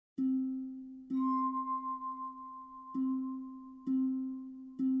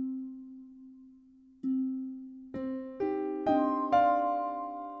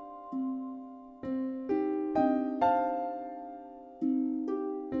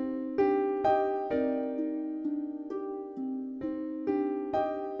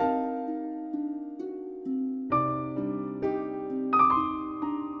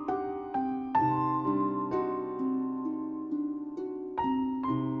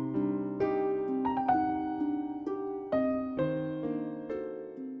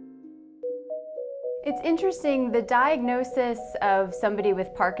It's interesting, the diagnosis of somebody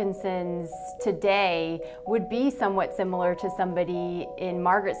with Parkinson's today would be somewhat similar to somebody in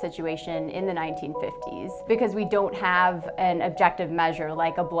Margaret's situation in the 1950s, because we don't have an objective measure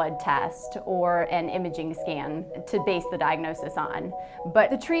like a blood test or an imaging scan to base the diagnosis on. But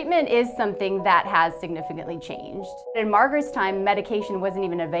the treatment is something that has significantly changed. In Margaret's time, medication wasn't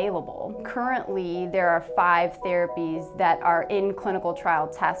even available. Currently, there are 5 therapies that are in clinical trial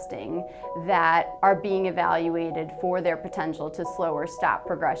testing that are being evaluated for their potential to slow or stop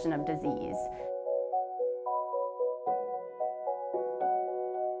progression of disease.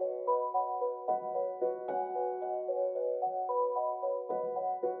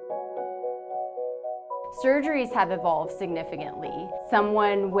 Surgeries have evolved significantly.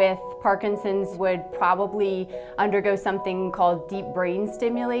 Someone with Parkinson's would probably undergo something called deep brain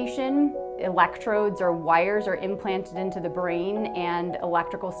stimulation. Electrodes or wires are implanted into the brain and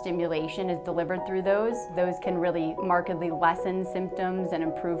electrical stimulation is delivered through those. Those can really markedly lessen symptoms and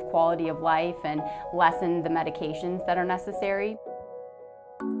improve quality of life and lessen the medications that are necessary.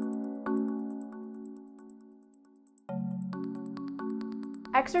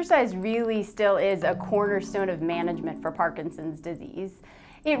 Exercise really still is a cornerstone of management for Parkinson's disease.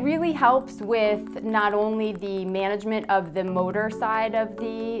 It really helps with not only the management of the motor side of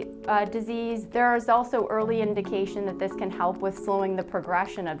the disease, there is also early indication that this can help with slowing the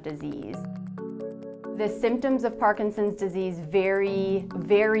progression of disease. The symptoms of Parkinson's disease vary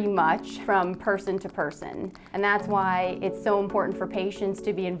very much from person to person, and that's why it's so important for patients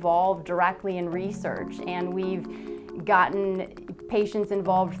to be involved directly in research, and we've gotten patients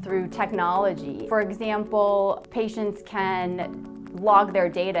involved through technology. For example, patients can log their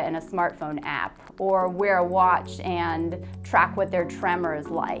data in a smartphone app or wear a watch and track what their tremor is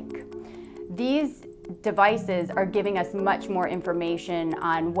like. These devices are giving us much more information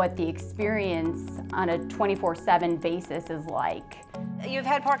on what the experience on a 24/7 basis is like. You've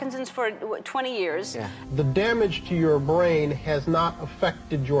had Parkinson's for 20 years. Yeah. The damage to your brain has not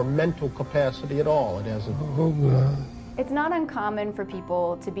affected your mental capacity at all. It hasn't. It's not uncommon for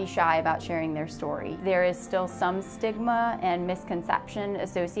people to be shy about sharing their story. There is still some stigma and misconception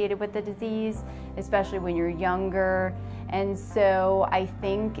associated with the disease, especially when you're younger. And so I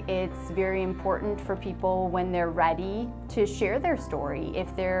think it's very important for people when they're ready to share their story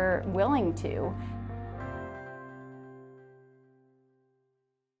if they're willing to.